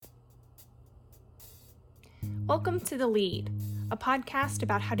Welcome to The Lead, a podcast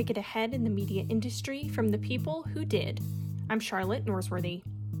about how to get ahead in the media industry from the people who did. I'm Charlotte Norsworthy.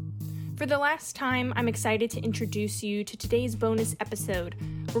 For the last time, I'm excited to introduce you to today's bonus episode,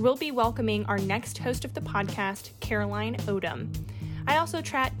 where we'll be welcoming our next host of the podcast, Caroline Odom. I also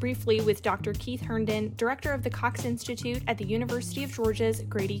chat briefly with Dr. Keith Herndon, director of the Cox Institute at the University of Georgia's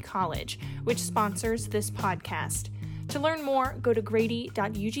Grady College, which sponsors this podcast. To learn more, go to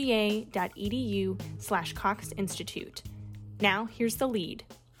grady.uga.edu/Cox Institute. Now, here's The Lead.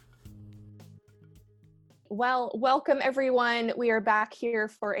 Well, welcome everyone. We are back here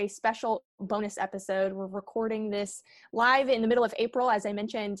for a special bonus episode. We're recording this live in the middle of April, as I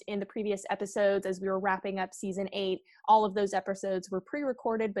mentioned in the previous episodes, as we were wrapping up season 8. All of those episodes were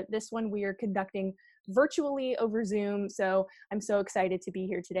pre-recorded, but this one we are conducting virtually over Zoom. So I'm so excited to be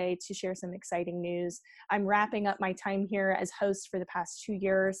here today to share some exciting news. I'm wrapping up my time here as host for the past 2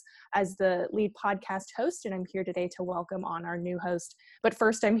 years as the lead podcast host, and I'm here today to welcome on our new host. But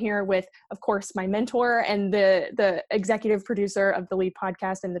first, I'm here with, of course, my mentor and the executive producer of the lead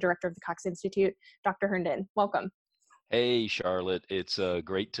podcast and the director of the Cox Institute, Dr. Herndon. Welcome. Hey, Charlotte. It's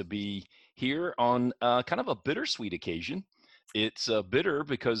great to be here on kind of a bittersweet occasion. It's bitter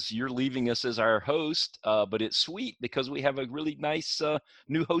because you're leaving us as our host, but it's sweet because we have a really nice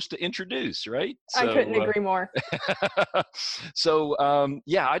new host to introduce, right? I couldn't agree more.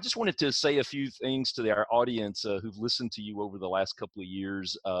 Yeah, I just wanted to say a few things to our audience who've listened to you over the last couple of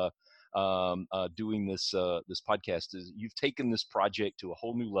years doing this podcast. You've taken this project to a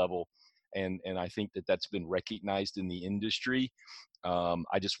whole new level, and I think that's been recognized in the industry.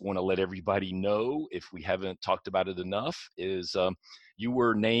 I just want to let everybody know, if we haven't talked about it enough, is you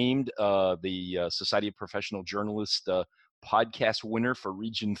were named the Society of Professional Journalists podcast winner for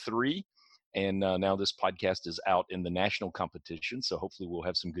Region 3. And now this podcast is out in the national competition. So hopefully we'll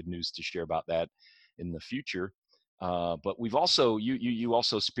have some good news to share about that in the future. But we've also, you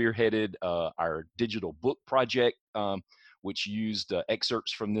also spearheaded our digital book project, which used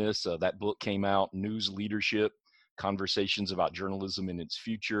excerpts from this. That book came out, News Leadership, Conversations about Journalism in its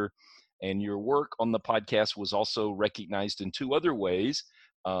Future. And your work on the podcast was also recognized in 2 other ways.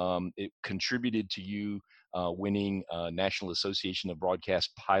 It contributed to you winning National Association of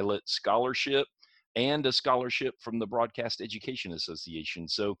Broadcast Pilot Scholarship and a scholarship from the Broadcast Education Association.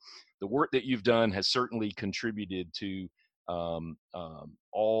 So the work that you've done has certainly contributed to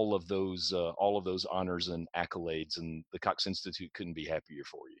all of those honors and accolades, and the Cox Institute couldn't be happier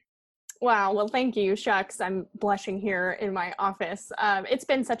for you. Wow. Well, thank you. Shucks. I'm blushing here in my office. It's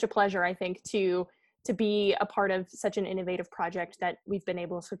been such a pleasure, I think, to be a part of such an innovative project that we've been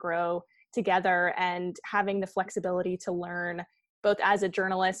able to grow together, and having the flexibility to learn both as a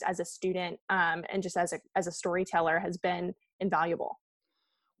journalist, as a student, and just as a storyteller has been invaluable.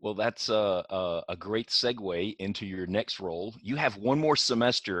 Well, that's a great segue into your next role. You have one more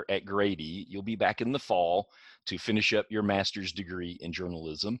semester at Grady. You'll be back in the fall to finish up your master's degree in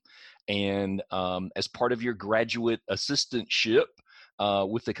journalism. And as part of your graduate assistantship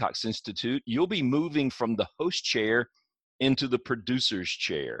with the Cox Institute, you'll be moving from the host chair into the producer's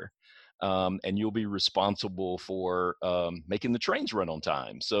chair. And you'll be responsible for making the trains run on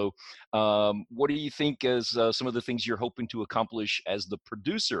time. So what do you think is some of the things you're hoping to accomplish as the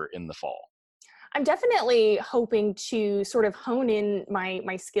producer in the fall? I'm definitely hoping to sort of hone in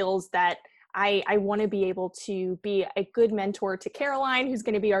my skills that I want to be able to be a good mentor to Caroline, who's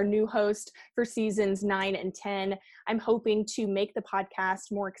going to be our new host for seasons 9 and 10. I'm hoping to make the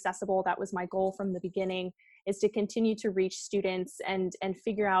podcast more accessible. That was my goal from the beginning, is to continue to reach students and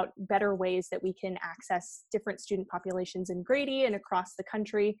figure out better ways that we can access different student populations in Grady and across the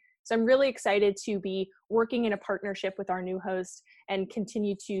country. So I'm really excited to be working in a partnership with our new host and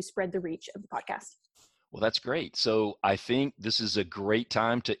continue to spread the reach of the podcast. Well, that's great. So I think this is a great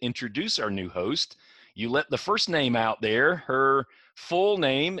time to introduce our new host. You let the first name out there. Her full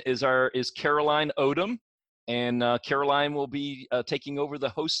name is Caroline Odom, and Caroline will be taking over the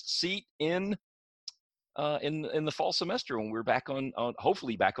host seat in the fall semester when we're back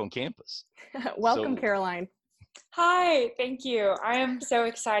hopefully back on campus. Welcome, Caroline. Hi, thank you. I am so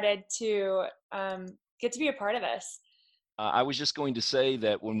excited to get to be a part of this. I was just going to say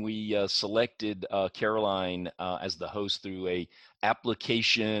that when we selected Caroline as the host through a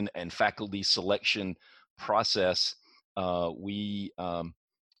application and faculty selection process, we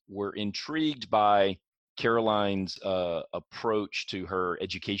were intrigued by Caroline's approach to her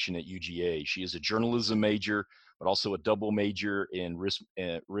education at UGA. She is a journalism major, but also a double major in risk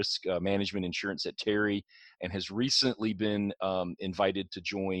management insurance at Terry, and has recently been invited to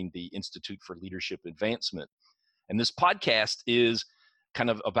join the Institute for Leadership Advancement. And this podcast is kind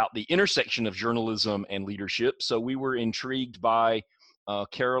of about the intersection of journalism and leadership. So we were intrigued by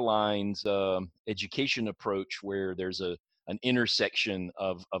Caroline's education approach, where there's an intersection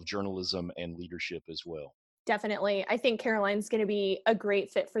of journalism and leadership as well. Definitely. I think Caroline's going to be a great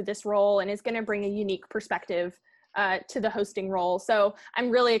fit for this role and is going to bring a unique perspective to the hosting role. So I'm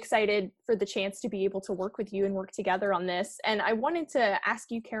really excited for the chance to be able to work with you and work together on this. And I wanted to ask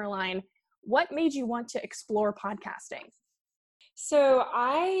you, Caroline, what made you want to explore podcasting? So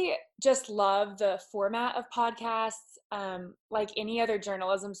I just love the format of podcasts. Like any other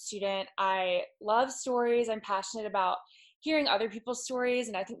journalism student, I love stories. I'm passionate about hearing other people's stories,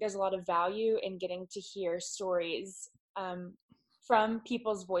 and I think there's a lot of value in getting to hear stories from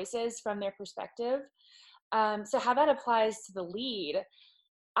people's voices, from their perspective. So how that applies to The Lead,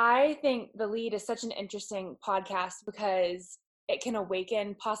 I think The Lead is such an interesting podcast because it can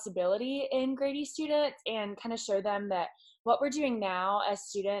awaken possibility in Grady students and kind of show them that what we're doing now as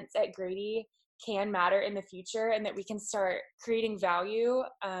students at Grady can matter in the future, and that we can start creating value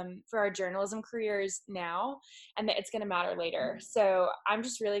for our journalism careers now, and that it's going to matter later. So I'm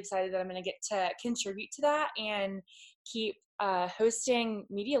just really excited that I'm going to get to contribute to that and keep hosting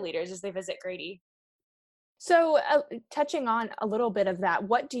media leaders as they visit Grady. So touching on a little bit of that,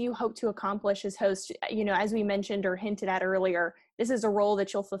 what do you hope to accomplish as host? You know, as we mentioned or hinted at earlier, this is a role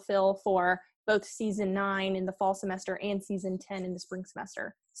that you'll fulfill for both season 9 in the fall semester and season 10 in the spring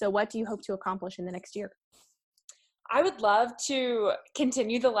semester. So what do you hope to accomplish in the next year? I would love to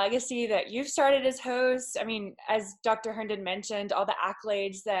continue the legacy that you've started as hosts. I mean, as Dr. Herndon mentioned, all the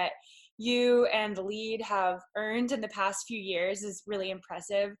accolades that you and The Lead have earned in the past few years is really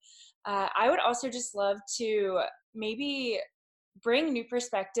impressive. I would also just love to maybe bring new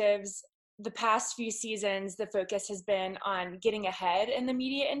perspectives. The past few seasons, the focus has been on getting ahead in the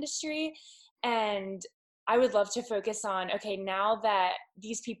media industry. And I would love to focus on, okay, now that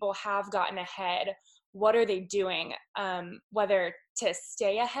these people have gotten ahead, what are they doing, whether to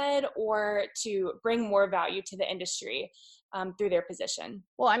stay ahead or to bring more value to the industry through their position.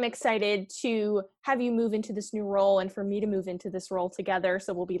 Well, I'm excited to have you move into this new role and for me to move into this role together.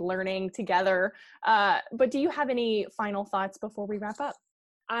 So we'll be learning together. But do you have any final thoughts before we wrap up?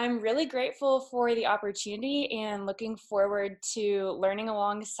 I'm really grateful for the opportunity and looking forward to learning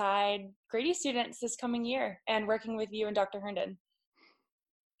alongside Grady students this coming year and working with you and Dr. Herndon.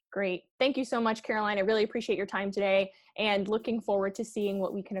 Great. Thank you so much, Caroline. I really appreciate your time today and looking forward to seeing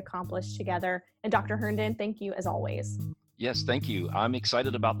what we can accomplish together. And Dr. Herndon, thank you as always. Yes, thank you. I'm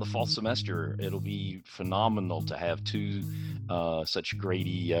excited about the fall semester. It'll be phenomenal to have two such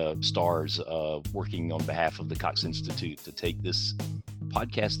Grady stars working on behalf of the Cox Institute to take this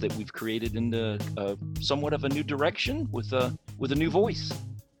podcast that we've created into somewhat of a new direction with a new voice.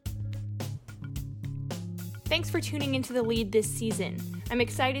 Thanks for tuning into The Lead this season. I'm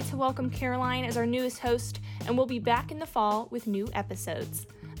excited to welcome Caroline as our newest host, and we'll be back in the fall with new episodes.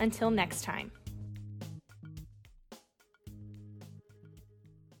 Until next time.